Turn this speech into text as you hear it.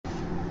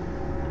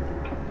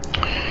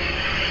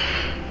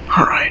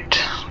Alright,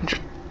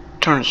 just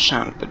turn the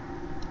sound a bit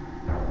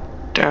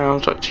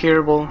down so it's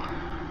hearable.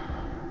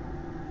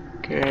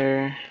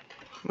 Okay,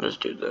 let's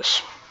do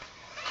this.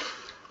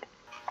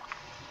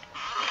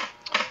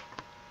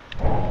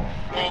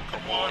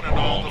 Welcome one and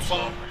all the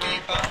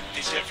flumpty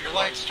bumpties. If your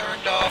lights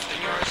turned off,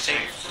 then you're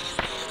safe.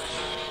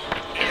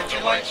 If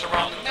your lights are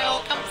on, then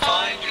they'll come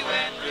find you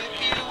and rip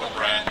you a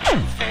brand new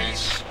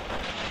face.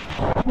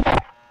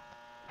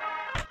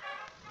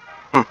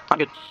 Not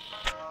good.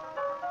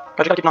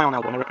 But you gotta keep an eye on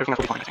that one, everything else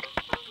will be fine, I think.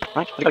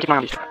 Right? You gotta keep an eye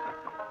on these two.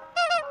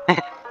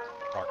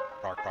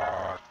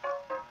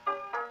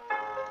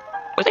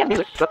 But they have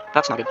music, but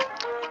that's not good.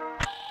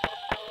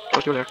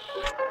 Those two are there.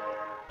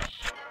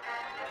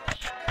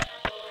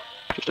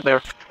 You stood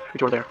there, you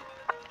two are there.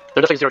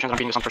 There's definitely 0 chance I'm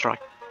beating this on first try.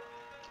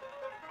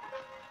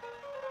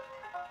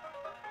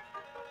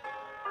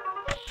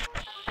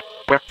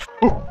 Where?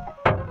 Ooh!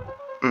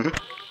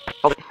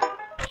 Hold it.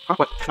 Huh?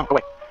 What? No, go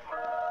away.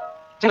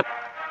 Stand up.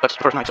 That's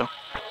the first night, so...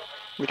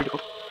 It'll be too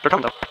difficult. They're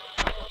coming, though.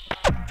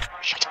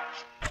 Shit.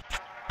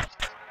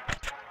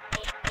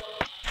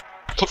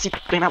 Can't see the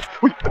damn out.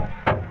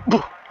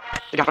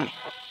 They got in front of me.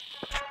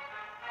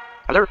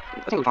 Hello? I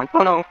think we'll be fine.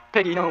 Oh no,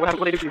 Peggy, no, what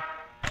happened? What did they do to you?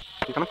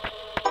 Are you coming?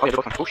 Oh yeah, they're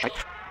both coming. Oh shit.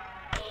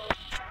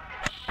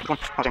 Which one?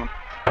 How's that one?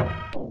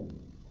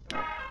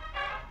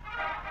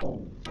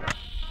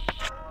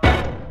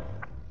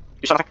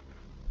 You saw nothing?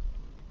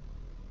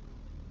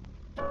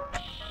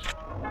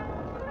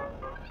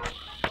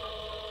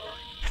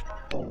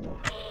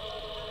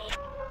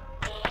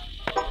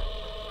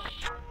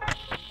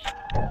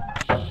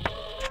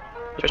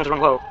 The efficiency is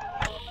running low.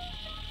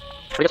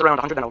 If it gets around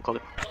 100, then I'll close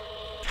it.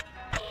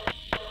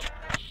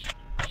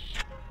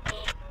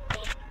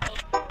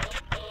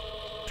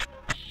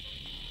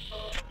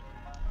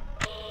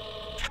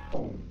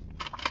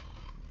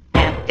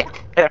 And yeah,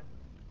 hey there.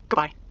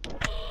 Goodbye.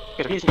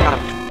 Okay, so he's not a...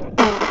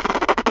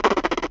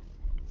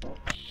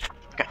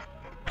 Okay,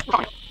 we're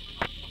fine.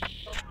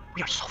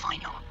 We are so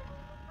fine, y'all.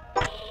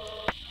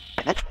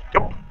 And then,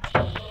 yep.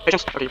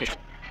 Patience. Okay, you're patient.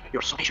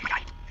 You're so patient, my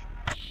guy.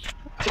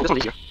 I think this one's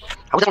easier.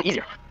 How is this one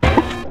easier?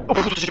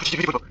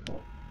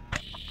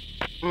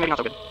 Maybe not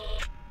so good.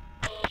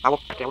 Owl.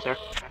 Okay, owl's there.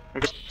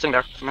 You're just sitting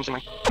there,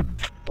 menacingly.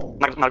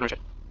 Not doing shit.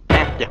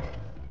 And, yeah.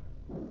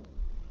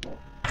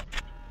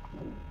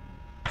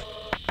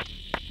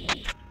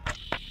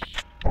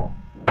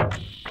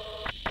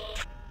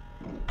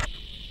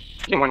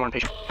 Getting more and more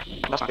impatient.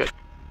 That's not good.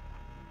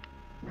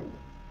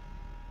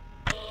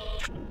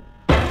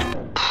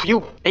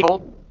 You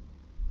a-hole.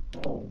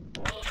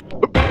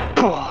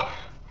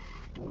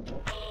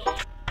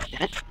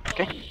 Damn it.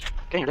 Okay.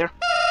 Okay, you're there.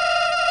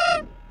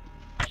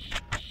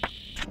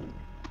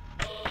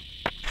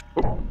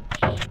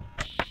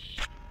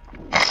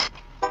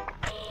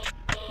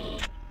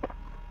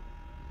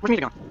 Where's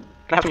music on?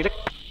 Can I have some music?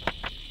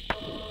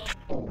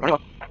 Running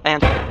low.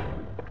 And...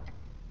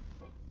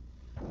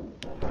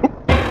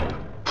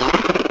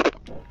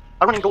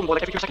 I'm running golden boy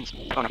like every 2 seconds.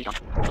 Oh no, he's gone.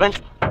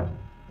 Revenge.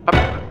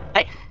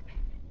 Hey!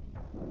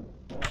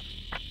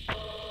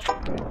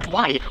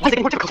 Why? Why is it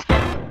getting more difficult?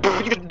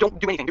 You just don't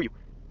do anything, do you?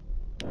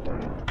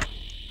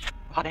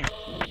 Hot damn.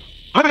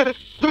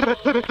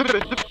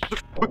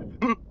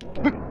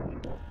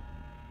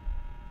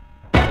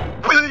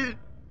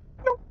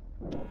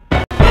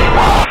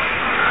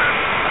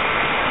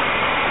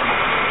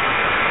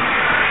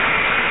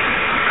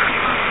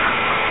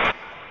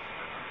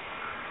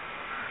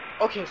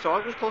 Okay, so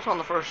I was close on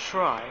the first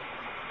try.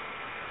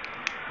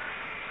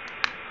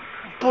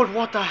 But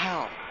what the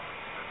hell?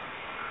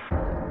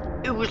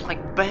 It was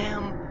like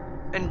bam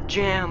and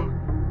jam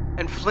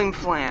and flim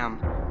flam.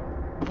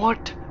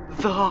 What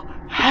the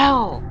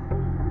hell?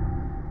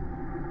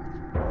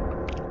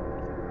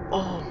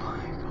 Oh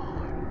my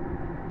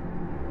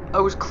god. I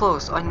was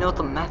close. I know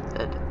the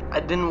method.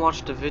 I didn't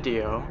watch the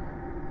video.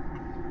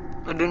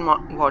 I didn't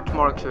watch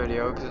Mark's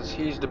video because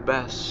he's the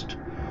best.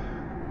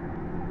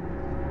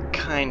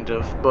 Kind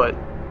of, but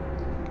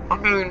I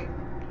mean,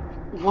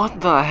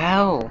 what the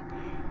hell?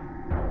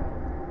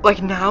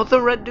 Like now the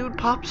red dude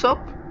pops up?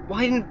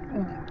 Why didn't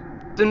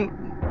then?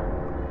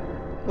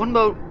 What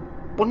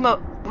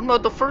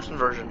about the first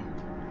version?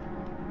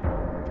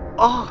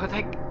 Oh,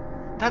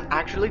 that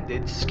actually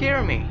did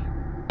scare me.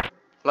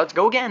 Let's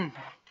go again.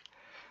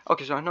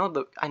 Okay, so I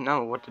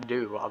know what to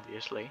do,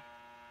 obviously.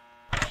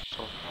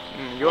 So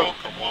you're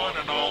Welcome one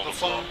and all the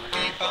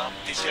flumpty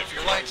bumpties. If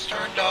your lights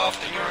turned off,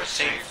 then you're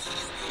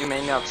safe. You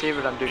may not see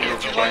what I'm doing.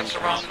 If your lights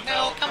are on, then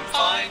they'll come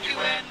find you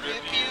and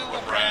rip you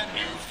a brand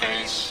new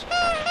face.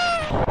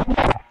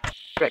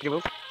 Great, you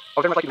move.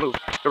 Oh, very much like you move.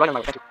 You're right on my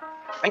way. Thank you.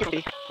 Thank you,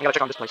 Flumpty. I gotta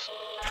check on this place.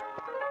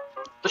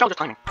 The show's just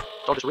timing.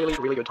 It's all just really,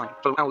 really good timing.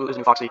 So now is a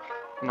new Foxy,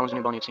 and no one's a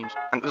new Bonnie, it seems.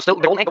 And still,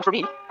 the old man goes for me.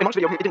 In Mark's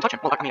video, it didn't touch him.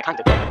 Well, I mean, it kind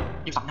of did.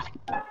 You saw nothing.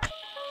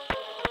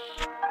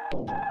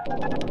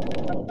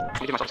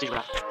 Let me give myself a seizure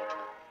wrath.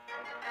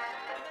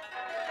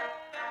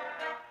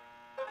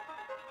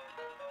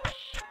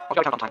 I'll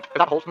gotta count on time. If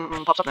that hole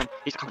pops up, then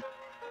he's coming.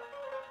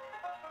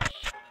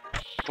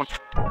 Which one?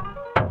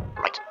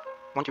 Right.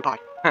 1, 2, pie.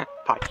 Pie.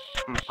 Pie.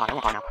 I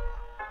want pie now.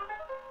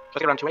 Let's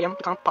get around 2 a.m.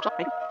 The time pops up,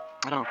 maybe?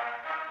 I don't know.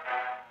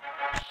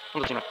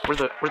 I'm just seeing it. Where's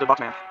the box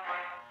man?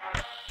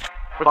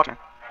 Where's the box man?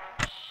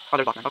 Oh,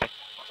 there's the box man. Okay.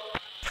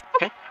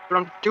 Okay.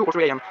 Around 2 or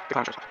 3 a.m. The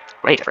clown shows up.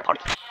 Great, that's very hard.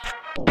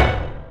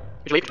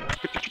 Did you leave?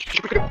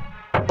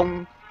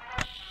 Boom.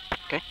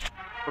 Okay.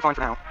 We're fine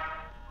for now.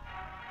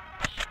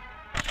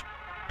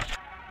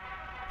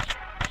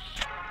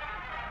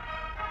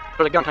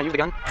 There's a gun. Can I use the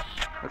gun?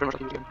 I very much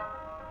like to use the gun.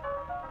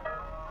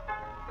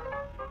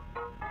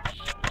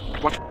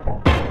 One.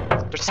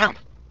 There's a sound.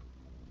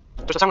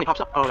 There's a sound when he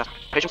pops up. Oh, that's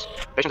patience.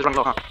 Patience is running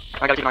low, huh?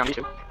 I gotta keep an eye on these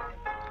two. Could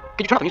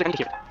you turn off the music? I need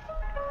to hear it.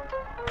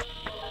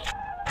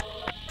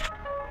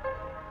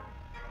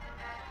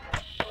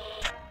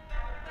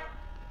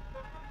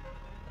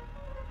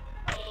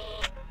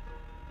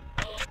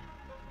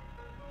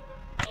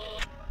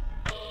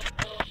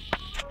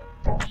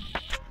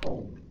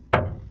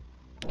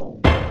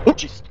 Oh,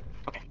 jeez.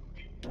 Okay.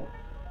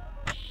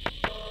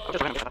 I'll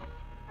just random get that.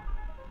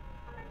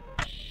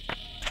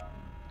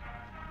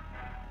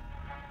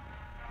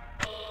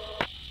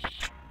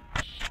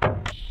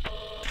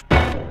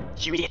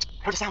 You idiot!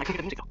 I heard a sound. I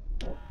couldn't get the music though.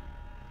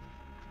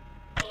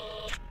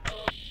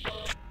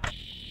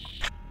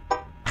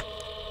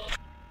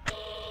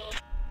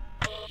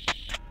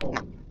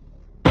 No.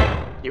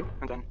 You,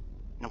 and then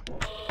no.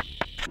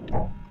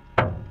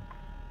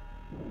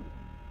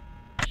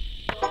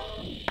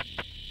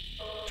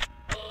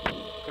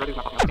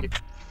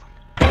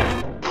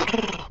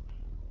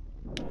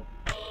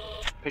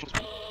 Patience.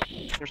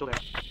 You're still there.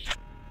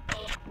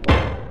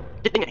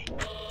 Get dingity.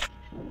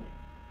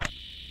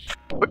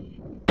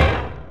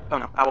 Oh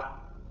no, owl.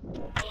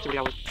 See where the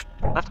owl is.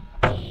 Left.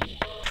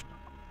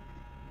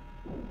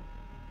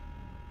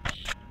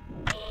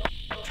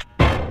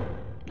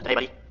 Hey,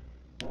 buddy.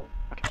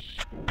 Okay.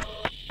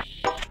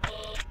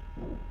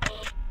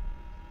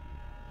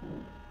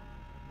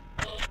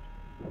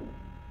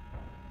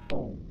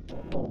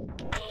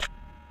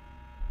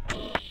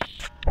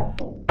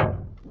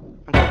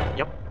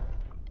 Yep.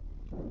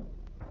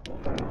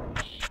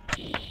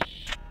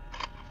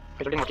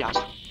 Okay, they're getting more gas.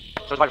 So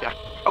there's a lot of gas.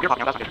 Oh, you're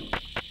popping out. That's not good.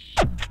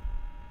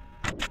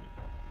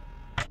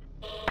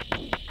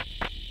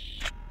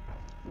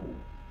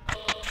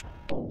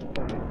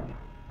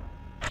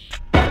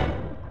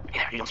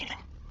 You don't see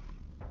anything.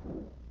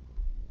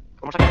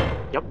 One more second.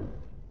 Yep.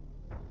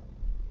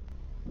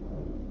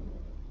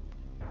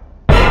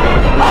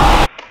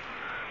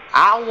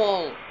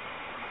 Owl!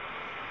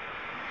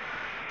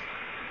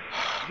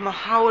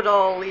 Muhammad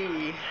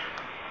Ali.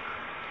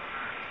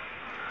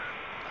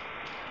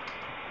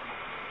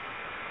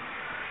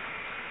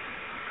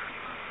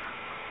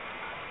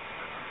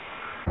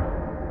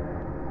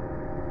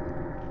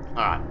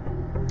 Alright.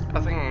 I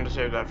think I'm going to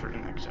save that for the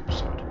next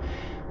episode.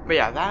 But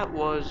yeah, that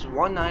was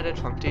One Night at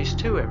Flumpty's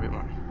 2,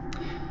 everyone.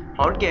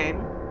 Hard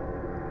game.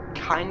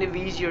 Kind of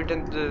easier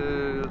than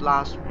the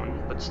last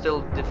one, but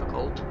still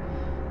difficult.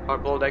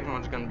 Hard Boiled Egg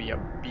one's going to be a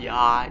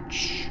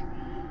biatch.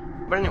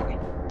 But anyway,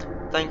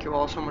 thank you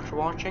all so much for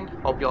watching.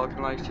 Hope you all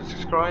can like and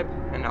subscribe,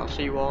 and I'll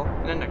see you all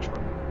in the next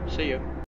one. See you.